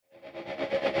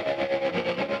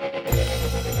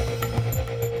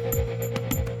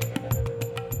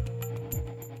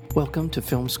Welcome to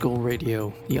Film School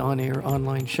Radio, the on-air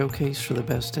online showcase for the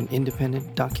best in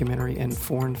independent documentary and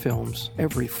foreign films,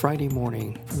 every Friday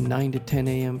morning from 9 to 10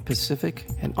 a.m. Pacific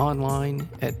and online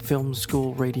at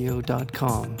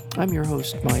filmschoolradio.com. I'm your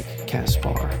host, Mike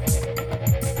Kaspar.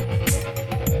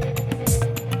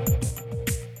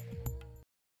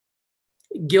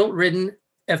 Guilt-ridden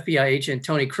FBI agent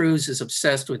Tony Cruz is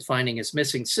obsessed with finding his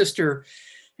missing sister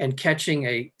and catching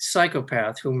a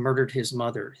psychopath who murdered his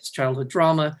mother. His childhood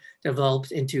drama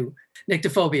developed into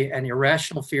nyctophobia, an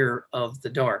irrational fear of the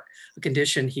dark, a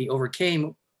condition he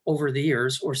overcame over the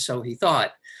years, or so he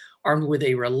thought. Armed with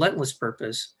a relentless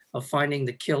purpose of finding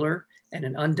the killer and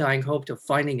an undying hope of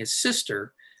finding his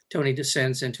sister, Tony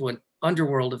descends into an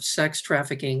underworld of sex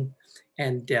trafficking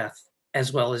and death,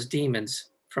 as well as demons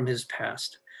from his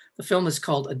past. The film is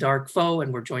called A Dark Foe,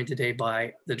 and we're joined today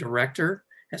by the director,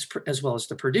 as well as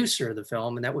the producer of the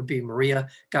film, and that would be Maria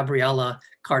Gabriela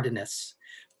Cardenas.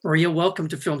 Maria, welcome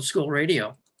to Film School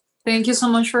Radio. Thank you so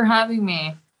much for having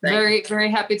me. Very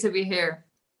happy to be here.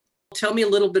 Tell me a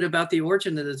little bit about the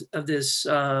origin of this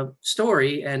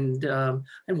story, and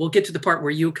we'll get to the part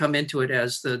where you come into it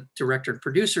as the director and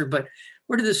producer, but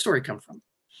where did this story come from?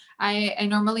 I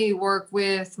normally work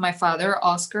with my father,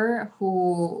 Oscar,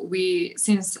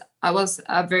 since I was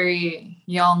a very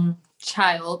young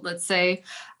child, let's say,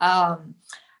 I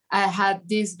had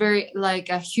this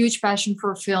a huge passion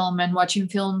for film and watching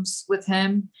films with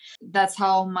him. That's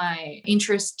how my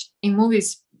interest in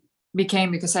movies became,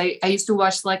 because I used to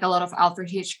watch a lot of Alfred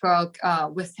Hitchcock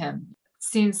with him.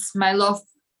 Since my love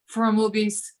for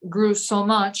movies grew so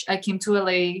much, I came to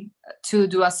LA to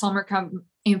do a summer camp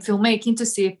in filmmaking to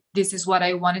see if this is what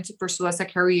I wanted to pursue as a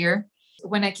career.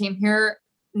 When I came here,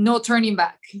 no turning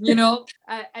back,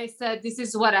 I said, this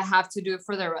is what I have to do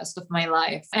for the rest of my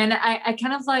life. And I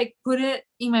kind of put it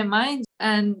in my mind,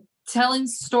 and telling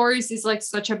stories is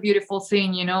such a beautiful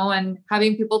thing, and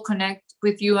having people connect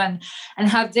with you and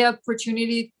have the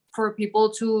opportunity for people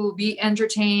to be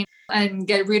entertained and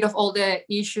get rid of all the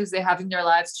issues they have in their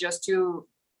lives just to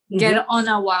get on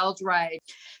a wild ride.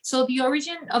 So the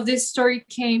origin of this story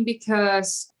came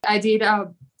because I did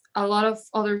a lot of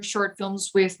other short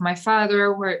films with my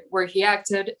father where he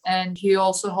acted, and he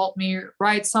also helped me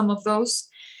write some of those.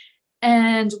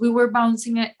 And we were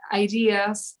bouncing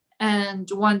ideas, and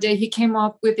one day he came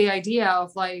up with the idea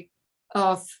of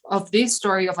this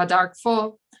story of A Dark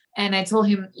Foe. And I told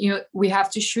him, we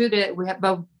have to shoot it.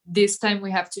 But this time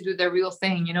we have to do the real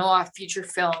thing, a feature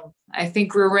film. I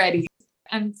think we're ready.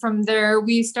 And from there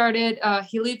we started.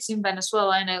 He lives in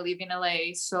Venezuela and I live in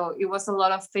LA. So it was a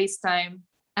lot of FaceTime.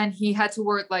 And he had to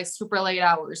work super late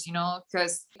hours,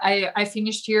 because I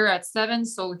finished here at 7.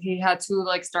 So he had to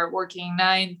start working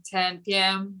 9, 10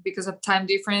 p.m. because of time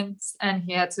difference. And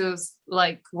he had to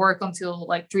work until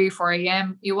 3, 4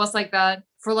 a.m. It was like that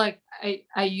for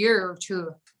a year or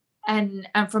two. And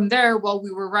from there, while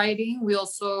we were writing, we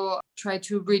also tried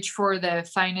to reach for the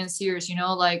financiers,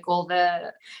 all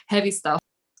the heavy stuff.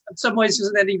 In some ways,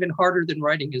 isn't that even harder than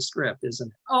writing a script, isn't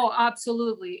it? Oh,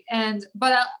 absolutely.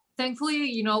 But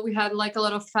thankfully, we had a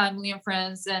lot of family and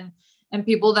friends and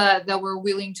people that were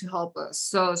willing to help us.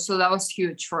 So that was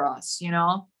huge for us,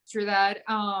 Through that,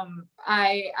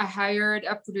 I hired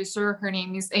a producer. Her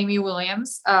name is Amy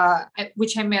Williams,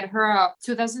 which I met her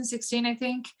 2016, I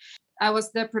think. I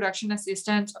was the production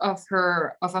assistant of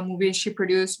a movie she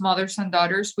produced, Mothers and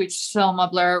Daughters, which Selma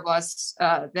Blair was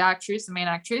the main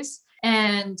actress.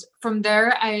 And from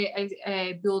there,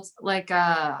 I built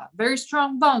a very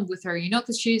strong bond with her,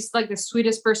 because she's the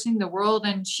sweetest person in the world.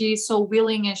 And she's so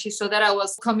willing, and she saw that I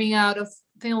was coming out of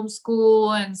film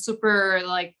school and super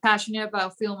passionate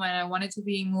about film, and I wanted to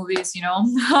be in movies,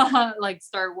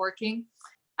 start working.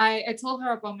 I told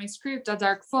her about my script, A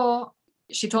Dark Foe.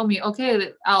 She told me,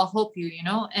 okay, I'll help you,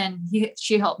 and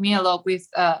she helped me a lot with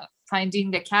finding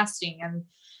the casting and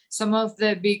some of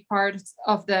the big parts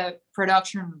of the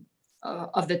production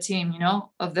of the team,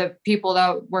 of the people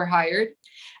that were hired.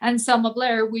 And Selma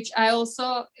Blair, which I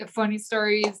also, a funny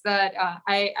story is that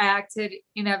I acted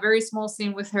in a very small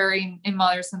scene with her in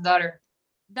Mothers and Daughters.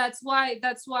 That's why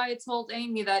I told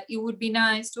Amy that it would be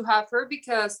nice to have her,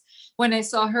 because when I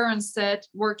saw her on set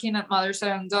working at Mothers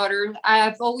and Daughters,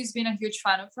 I've always been a huge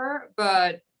fan of her.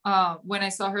 But when I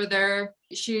saw her there,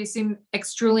 she seemed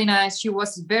extremely nice. She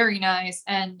was very nice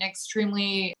and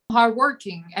extremely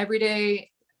hardworking every day.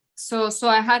 So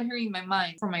I had her in my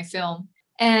mind for my film.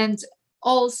 And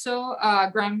also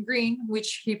Graham Greene,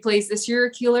 which he plays the serial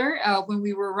killer. When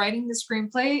we were writing the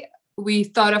screenplay, we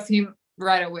thought of him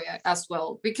right away as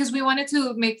well, because we wanted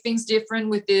to make things different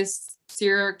with this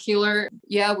serial killer.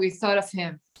 Yeah, we thought of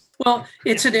him. Well,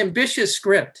 it's an ambitious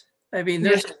script. I mean, Yeah.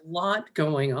 there's a lot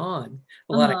going on,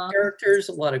 a lot of Uh-huh. characters,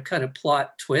 a lot of kind of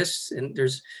plot twists, and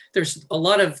there's a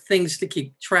lot of things to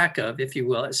keep track of, if you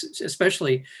will,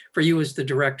 especially for you as the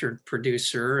director,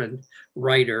 producer, and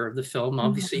writer of the film.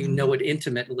 Obviously, you Mhm. know it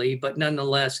intimately, but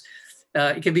nonetheless,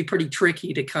 it can be pretty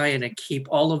tricky to kind of keep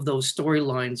all of those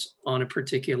storylines on a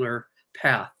particular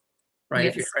path, right?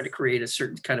 If you're Yes. trying to create a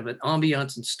certain kind of an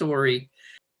ambiance and story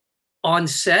on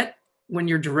set when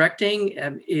you're directing,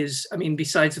 is, I mean,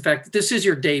 besides the fact that this is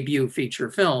your debut feature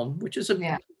film, which is a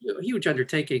Yeah. huge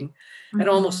undertaking, and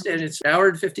Mhm. almost, and it's an hour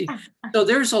and 50. So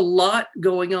there's a lot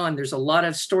going on. There's a lot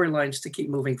of storylines to keep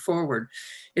moving forward.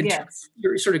 In terms Yes. of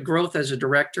your sort of growth as a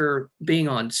director, being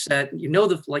on set, you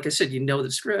know, like I said, you know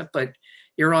the script, but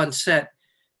you're on set.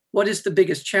 What is the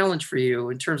biggest challenge for you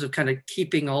in terms of kind of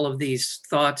keeping all of these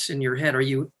thoughts in your head?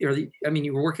 I mean,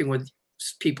 you were working with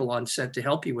people on set to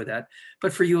help you with that,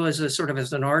 but for you as a sort of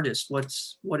as an artist,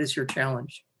 what is your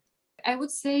challenge? I would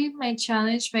say my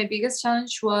challenge, my biggest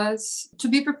challenge was to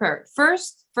be prepared.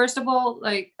 First of all,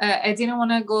 like I didn't want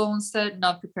to go on set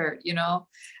not prepared.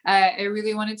 I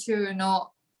really wanted to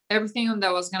know everything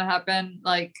that was gonna happen,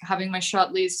 like having my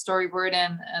shot list, storyboard,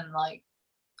 and like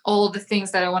all the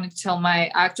things that I wanted to tell my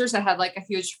actors. I had like a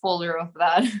huge folder of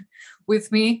that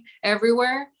with me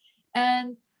everywhere.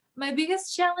 And my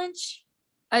biggest challenge,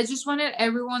 I just wanted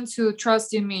everyone to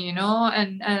trust in me,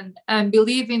 and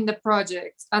believe in the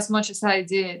project as much as I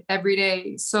did every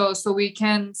day. So we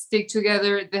can stick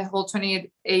together the whole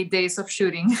 28 days of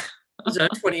shooting. So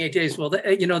 28 days. Well,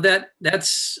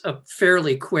 that's a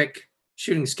fairly quick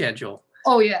shooting schedule.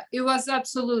 Oh yeah, it was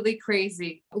absolutely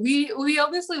crazy. We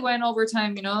obviously went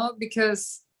overtime,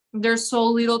 because there's so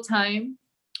little time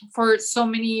for so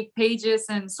many pages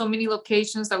and so many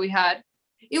locations that we had.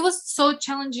 It was so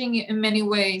challenging in many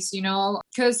ways,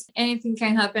 because anything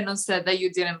can happen on set that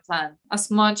you didn't plan. As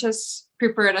much as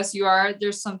prepared as you are,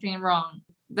 there's something wrong.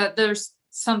 That there's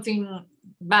something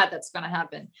bad that's gonna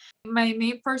happen. My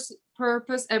main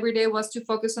purpose every day was to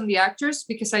focus on the actors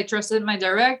because I trusted my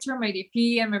director, my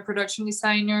DP, and my production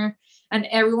designer, and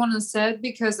everyone on set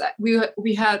because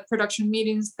we had production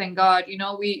meetings. Thank God,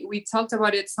 we talked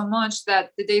about it so much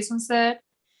that the days on set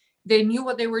they knew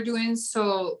what they were doing.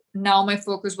 So now my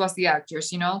focus was the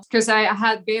actors, because I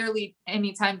had barely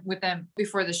any time with them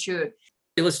before the shoot.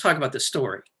 Let's talk about the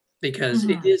story because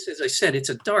it Mhm. is, as I said, it's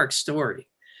a dark story.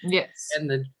 Yes. And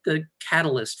the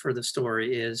catalyst for the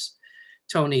story is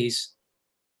Tony's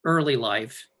early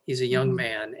life. He's a young Mhm.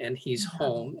 man and he's Mhm.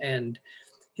 home, and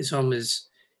his home is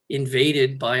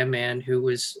invaded by a man who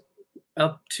is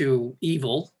up to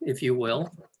evil, if you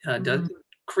will, does, Mhm.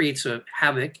 creates a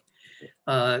havoc.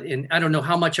 And I don't know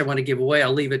how much I want to give away.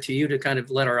 I'll leave it to you to kind of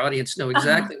let our audience know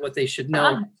exactly what they should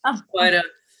know.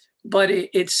 But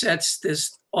it sets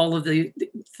this all of the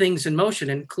things in motion,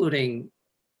 including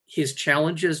his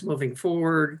challenges moving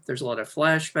forward. There's a lot of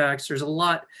flashbacks. There's a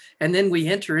lot, and then we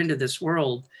enter into this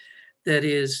world that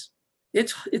is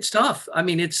it's tough. I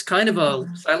mean, it's kind of a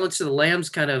Mhm. Silence of the Lambs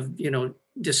kind of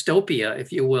dystopia,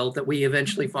 if you will, that we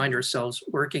eventually find Mhm. ourselves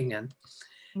working in.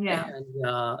 Yeah.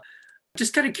 And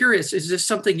just kind of curious, is this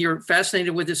something you're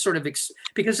fascinated with? This sort of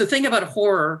because the thing about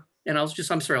horror, and I'm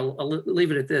sorry, I'll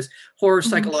leave it at this. Horror, Mhm.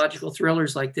 psychological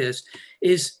thrillers like this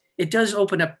is it does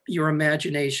open up your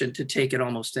imagination to take it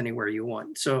almost anywhere you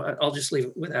want. So I'll just leave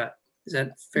it with that. Is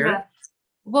that fair? Yeah.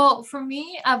 Well, for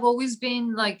me, I've always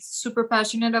been like super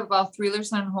passionate about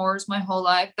thrillers and horrors my whole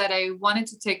life that I wanted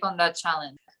to take on that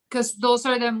challenge because those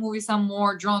are the movies I'm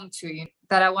more drawn to,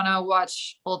 that I want to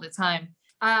watch all the time.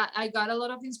 I got a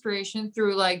lot of inspiration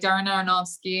through like Darren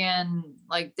Aronofsky and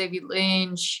like David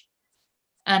Lynch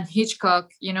and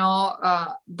Hitchcock.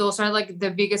 Those are like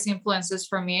the biggest influences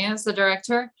for me as a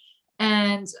director.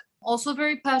 And also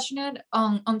very passionate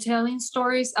on telling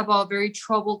stories about very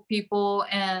troubled people,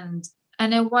 and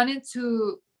I wanted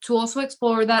to also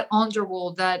explore that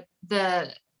underworld, that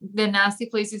the nasty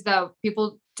places that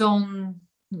people don't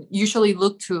usually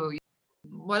look to.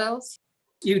 What else?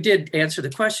 You did answer the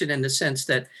question in the sense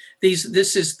that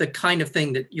this is the kind of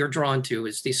thing that you're drawn to,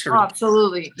 is these sort Oh, of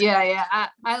absolutely. Yeah, yeah.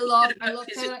 I love is it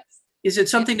telling. is it Yeah,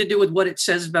 something to do with what it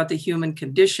says about the human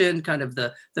condition, kind of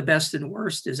the best and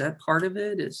worst? Is that part of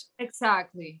it? Is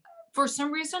exactly. For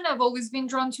some reason, I've always been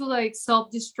drawn to like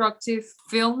self-destructive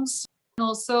films. And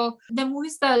also the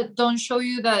movies that don't show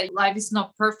you that life is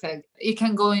not perfect. It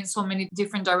can go in so many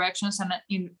different directions, and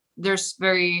there's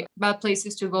very bad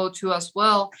places to go to as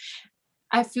well.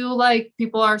 I feel like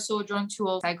people are so drawn to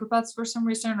all psychopaths for some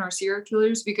reason, or serial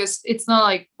killers, because it's not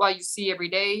like what you see every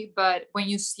day, but when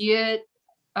you see it,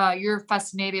 you're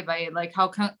fascinated by it. Like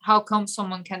how come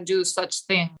someone can do such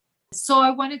thing? So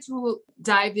I wanted to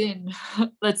dive in,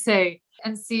 let's say,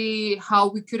 and see how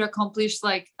we could accomplish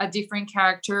like a different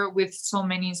character with so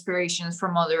many inspirations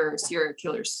from other serial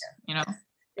killers, you know?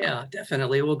 Yeah,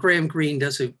 definitely. Well, Graham Greene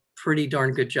does a pretty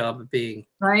darn good job of being.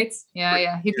 Right?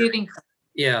 Yeah. He did.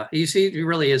 Yeah, he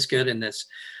really is good in this.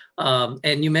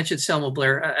 And you mentioned Selma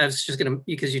Blair. I was just going to,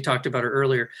 because you talked about her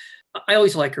earlier. I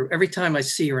always like her. Every time I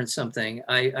see her in something,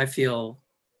 I feel,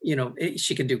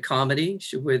 she can do comedy.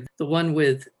 With the one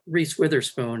with Reese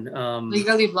Witherspoon.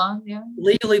 Legally Blonde, yeah.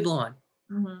 Legally Blonde.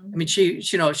 Mm-hmm. I mean,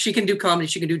 she can do comedy,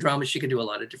 she can do drama, she can do a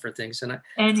lot of different things. And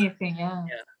anything, yeah.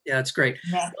 Yeah, it's great.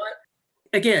 Yeah.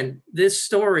 But again, this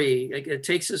story, it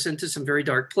takes us into some very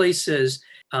dark places.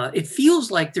 It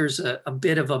feels like there's a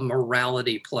bit of a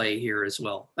morality play here as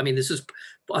well. I mean, this is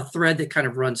a thread that kind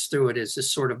of runs through it, is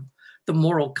this sort of the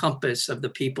moral compass of the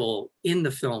people in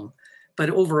the film. But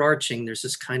overarching, there's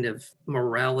this kind of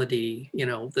morality,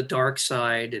 the dark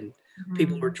side, and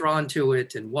people who are drawn to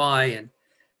it and why. And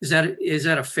is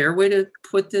that a fair way to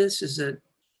put this? Is it?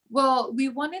 Well, we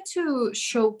wanted to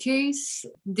showcase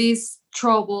this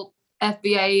troubled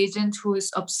FBI agent who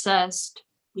is obsessed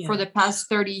for the past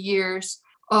 30 years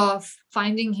of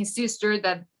finding his sister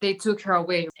that they took her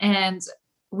away. And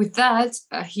with that,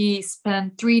 he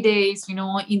spent 3 days,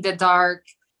 in the dark.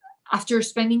 After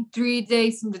spending 3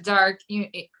 days in the dark,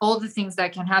 all the things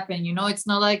that can happen, it's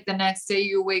not like the next day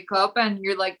you wake up and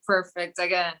you're like perfect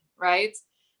again, right?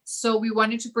 So we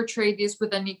wanted to portray this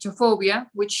with a nyctophobia,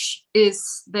 which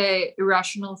is the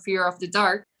irrational fear of the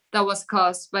dark that was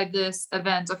caused by this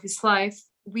event of his life.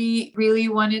 We really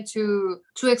wanted to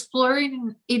explore it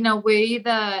in a way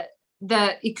that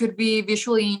it could be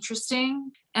visually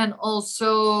interesting and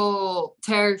also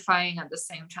terrifying at the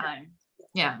same time.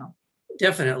 Yeah.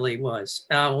 Definitely was.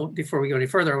 Before we go any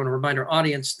further, I want to remind our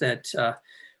audience that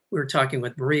we're talking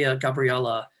with Maria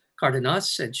Gabriela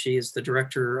Cardenas, and she is the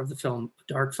director of the film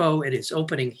Dark Foe. It is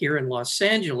opening here in Los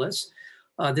Angeles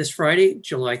this Friday,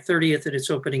 July 30th, and it's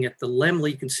opening at the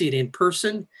Laemmle. You can see it in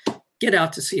person. Get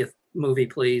out to see a movie,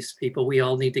 please, people. We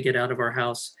all need to get out of our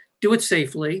house. Do it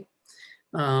safely.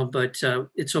 But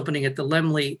it's opening at the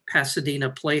Laemmle Pasadena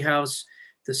Playhouse,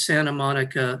 the Santa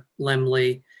Monica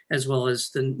Laemmle, as well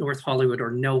as the North Hollywood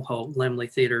or NoHo Laemmle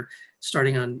Theater,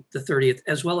 starting on the 30th,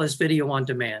 as well as video on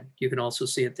demand. You can also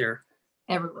see it there.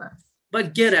 Everywhere.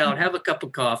 But get out, have a cup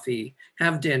of coffee,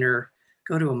 have dinner,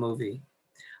 go to a movie.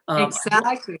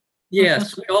 Exactly.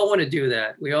 Yes, we all want to do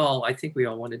that. I think we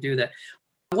all want to do that.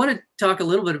 I want to talk a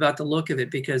little bit about the look of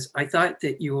it, because I thought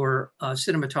that your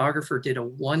cinematographer did a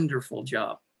wonderful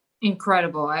job.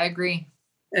 Incredible. I agree.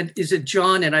 And is it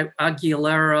John and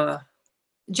Aguilera?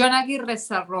 John Aguirre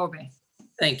Sarrobe.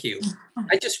 Thank you.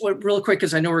 I just went real quick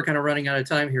because I know we're kind of running out of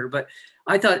time here, but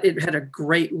I thought it had a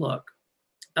great look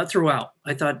throughout.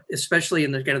 I thought, especially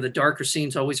in the kind of the darker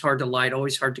scenes, always hard to light,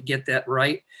 always hard to get that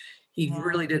right. He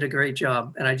really did a great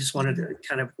job, and I just wanted to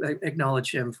kind of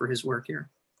acknowledge him for his work here.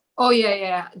 Oh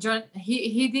yeah, John.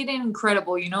 He did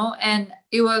incredible, and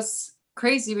it was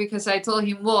crazy because I told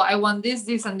him, well, I want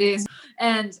this, and this,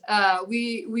 and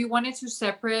we wanted to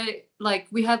separate. Like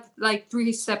we had like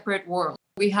 3 separate worlds.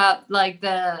 We had like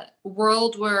the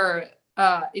world where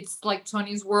it's like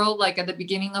Tony's world, like at the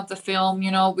beginning of the film,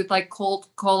 with like cold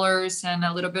colors and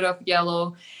a little bit of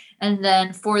yellow. And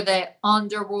then for the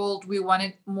underworld, we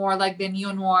wanted more like the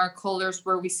neo-noir colors,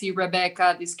 where we see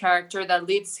Rebecca, this character that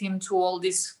leads him to all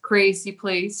this crazy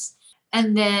place.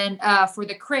 And then for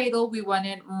the cradle, we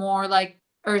wanted more like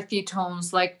earthy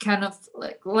tones, like kind of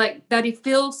like that it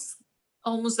feels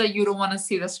almost that you don't want to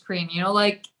see the screen,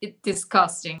 like it's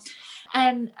disgusting.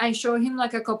 And I showed him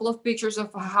like a couple of pictures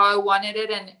of how I wanted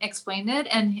it and explained it.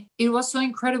 And it was so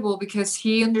incredible because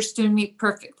he understood me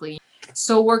perfectly.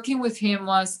 So working with him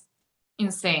was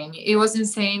insane. It was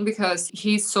insane because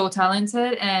he's so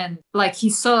talented and like he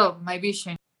saw my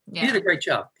vision. Yeah. He did a great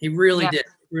job. He really did.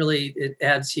 Really,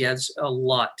 he adds a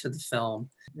lot to the film.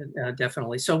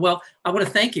 Definitely. So, well, I want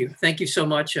to thank you. Thank you so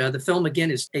much. The film,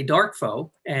 again, is A Dark Foe,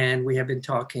 and we have been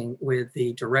talking with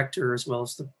the director as well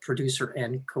as the producer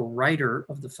and co-writer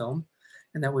of the film,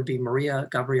 and that would be Maria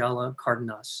Gabriela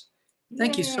Cardenas.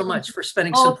 Thank you so much for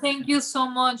spending some time. Thank you so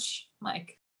much,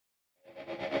 Mike.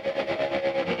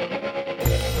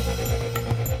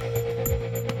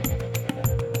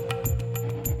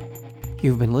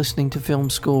 You've been listening to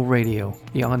Film School Radio,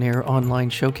 the on-air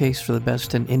online showcase for the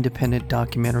best in independent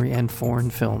documentary and foreign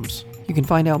films. You can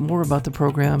find out more about the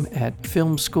program at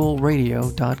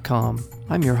filmschoolradio.com.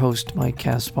 I'm your host, Mike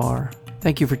Kaspar.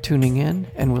 Thank you for tuning in,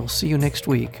 and we'll see you next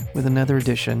week with another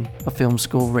edition of Film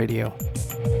School Radio.